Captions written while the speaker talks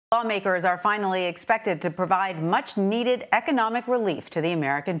Lawmakers are finally expected to provide much-needed economic relief to the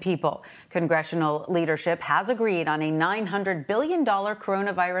American people. Congressional leadership has agreed on a $900 billion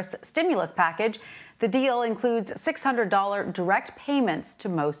coronavirus stimulus package. The deal includes $600 direct payments to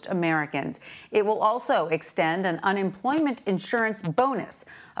most Americans. It will also extend an unemployment insurance bonus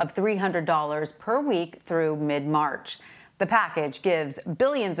of $300 per week through mid-March. The package gives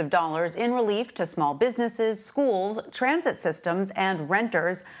billions of dollars in relief to small businesses, schools, transit systems, and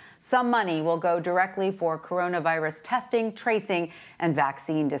renters. Some money will go directly for coronavirus testing, tracing, and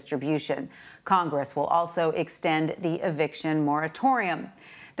vaccine distribution. Congress will also extend the eviction moratorium.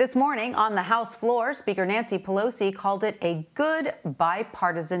 This morning on the House floor, Speaker Nancy Pelosi called it a good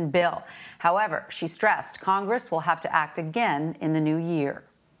bipartisan bill. However, she stressed Congress will have to act again in the new year.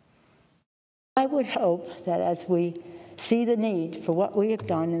 I would hope that as we see the need for what we have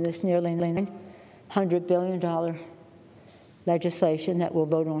done in this nearly $900 billion legislation that we'll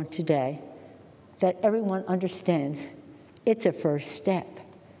vote on today, that everyone understands it's a first step.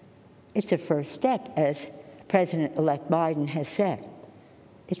 It's a first step, as President-elect Biden has said.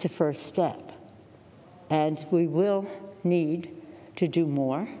 It's a first step. And we will need to do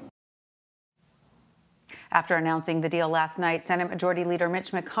more. After announcing the deal last night, Senate Majority Leader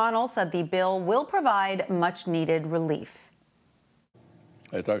Mitch McConnell said the bill will provide much-needed relief.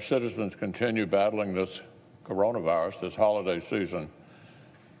 As our citizens continue battling this coronavirus this holiday season,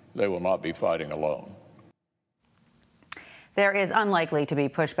 they will not be fighting alone. There is unlikely to be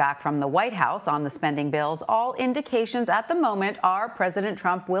pushback from the White House on the spending bills. All indications at the moment are President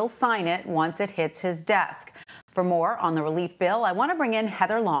Trump will sign it once it hits his desk. For more on the relief bill, I want to bring in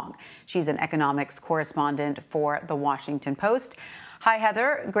Heather Long. She's an economics correspondent for The Washington Post. Hi,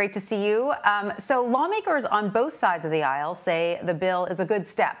 Heather. Great to see you. So lawmakers on both sides of the aisle say the bill is a good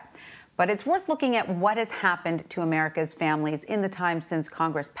step. But it's worth looking at what has happened to America's families in the time since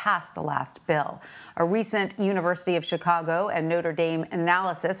Congress passed the last bill. A recent University of Chicago and Notre Dame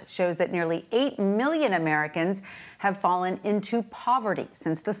analysis shows that nearly 8 million Americans have fallen into poverty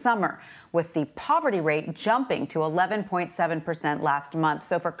since the summer, with the poverty rate jumping to 11.7% last month.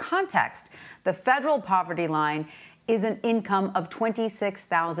 So for context, the federal poverty line is an income of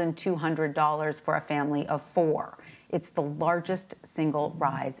 $26,200 for a family of four. It's the largest single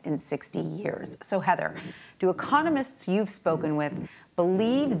rise in 60 years. So, Heather, do economists you've spoken with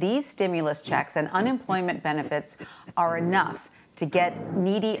believe these stimulus checks and unemployment benefits are enough to get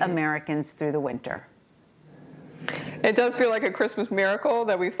needy Americans through the winter? It does feel like a Christmas miracle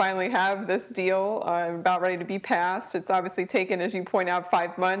that we finally have this deal about ready to be passed. It's obviously taken, as you point out,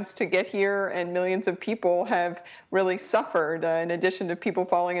 5 months to get here, and millions of people have really suffered. In addition to people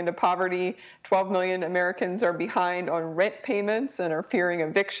falling into poverty, 12 million Americans are behind on rent payments and are fearing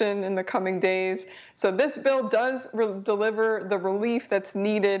eviction in the coming days. So this bill does deliver the relief that's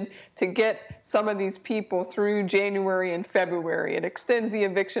needed to get some of these people through January and February. It extends the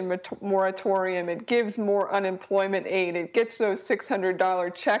eviction moratorium. It gives more unemployment aid. It gets those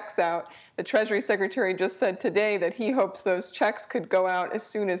 $600 checks out. The Treasury Secretary just said today that he hopes those checks could go out as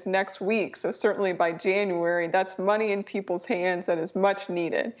soon as next week. So certainly by January, that's money in people's hands that is much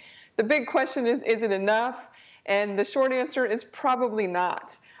needed. The big question is it enough? And the short answer is probably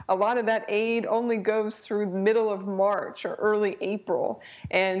not. A lot of that aid only goes through the middle of March or early April,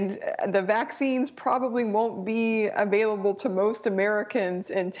 and the vaccines probably won't be available to most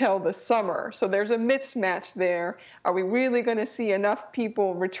Americans until the summer. So there's a mismatch there. Are we really going to see enough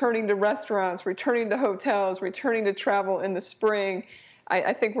people returning to restaurants, returning to hotels, returning to travel in the spring?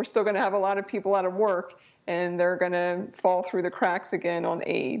 I think we're still going to have a lot of people out of work, and they're going to fall through the cracks again on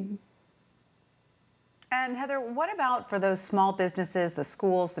aid. And Heather, what about for those small businesses, the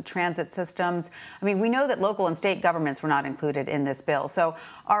schools, the transit systems? I mean, we know that local and state governments were not included in this bill. So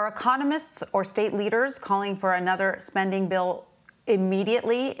are economists or state leaders calling for another spending bill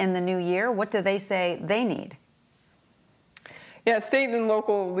immediately in the new year? What do they say they need? Yeah, state and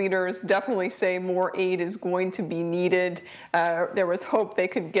local leaders definitely say more aid is going to be needed. There was hope they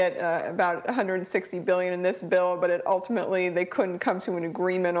could get about $160 billion in this bill, but ultimately they couldn't come to an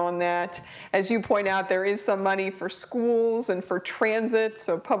agreement on that. As you point out, there is some money for schools and for transit,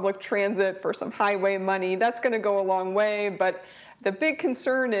 so public transit, for some highway money. That's going to go a long way, but the big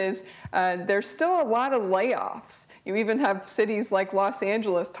concern is there's still a lot of layoffs. You even have cities like Los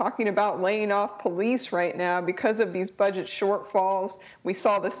Angeles talking about laying off police right now because of these budget shortfalls. We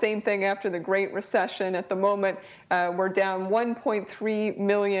saw the same thing after the Great Recession. At the moment, we're down 1.3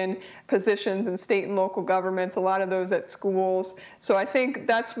 million positions in state and local governments, a lot of those at schools. So I think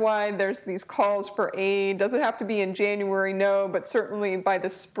that's why there's these calls for aid. Does it have to be in January? No, but certainly by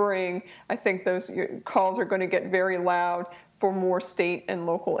the spring, I think those calls are going to get very loud for more state and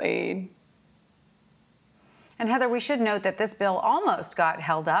local aid. And Heather, we should note that this bill almost got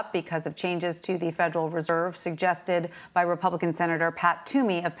held up because of changes to the Federal Reserve suggested by Republican Senator Pat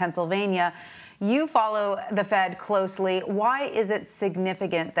Toomey of Pennsylvania. You follow the Fed closely. Why is it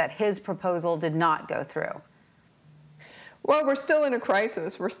significant that his proposal did not go through? Well, we're still in a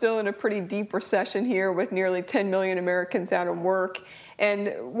crisis. We're still in a pretty deep recession here with nearly 10 million Americans out of work.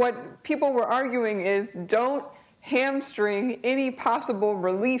 And what people were arguing is don't hamstring any possible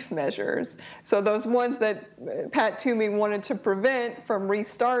relief measures. So those ones that Pat Toomey wanted to prevent from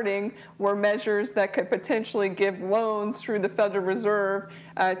restarting were measures that could potentially give loans through the Federal Reserve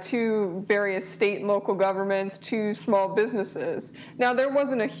to various state and local governments, to small businesses. Now, there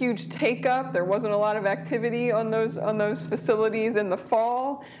wasn't a huge take-up. There wasn't a lot of activity on those facilities in the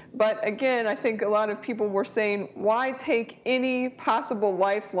fall. But again, I think a lot of people were saying, why take any possible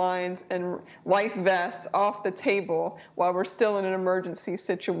lifelines and life vests off the table while we're still in an emergency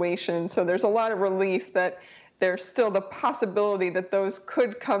situation? So there's a lot of relief that there's still the possibility that those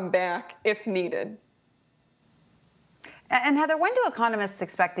could come back if needed. And Heather, when do economists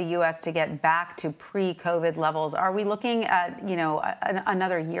expect the U.S. to get back to pre-COVID levels? Are we looking at,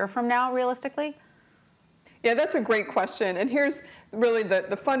 another year from now, realistically? Yeah, that's a great question. And here's really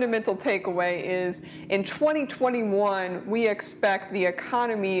the fundamental takeaway is in 2021, we expect the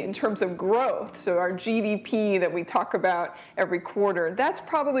economy in terms of growth, so our GDP that we talk about every quarter, that's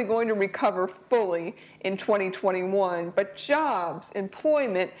probably going to recover fully in 2021. But jobs,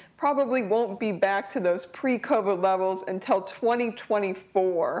 employment, probably won't be back to those pre-COVID levels until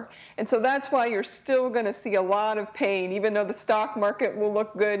 2024. And so that's why you're still going to see a lot of pain, even though the stock market will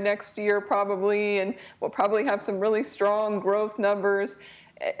look good next year probably, and we'll probably have some really strong growth numbers.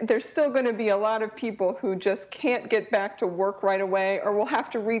 There's still going to be a lot of people who just can't get back to work right away or will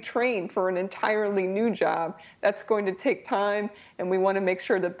have to retrain for an entirely new job. That's going to take time, and we want to make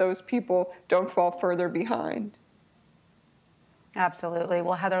sure that those people don't fall further behind. Absolutely.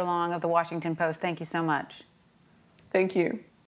 Well, Heather Long of the Washington Post, thank you so much. Thank you.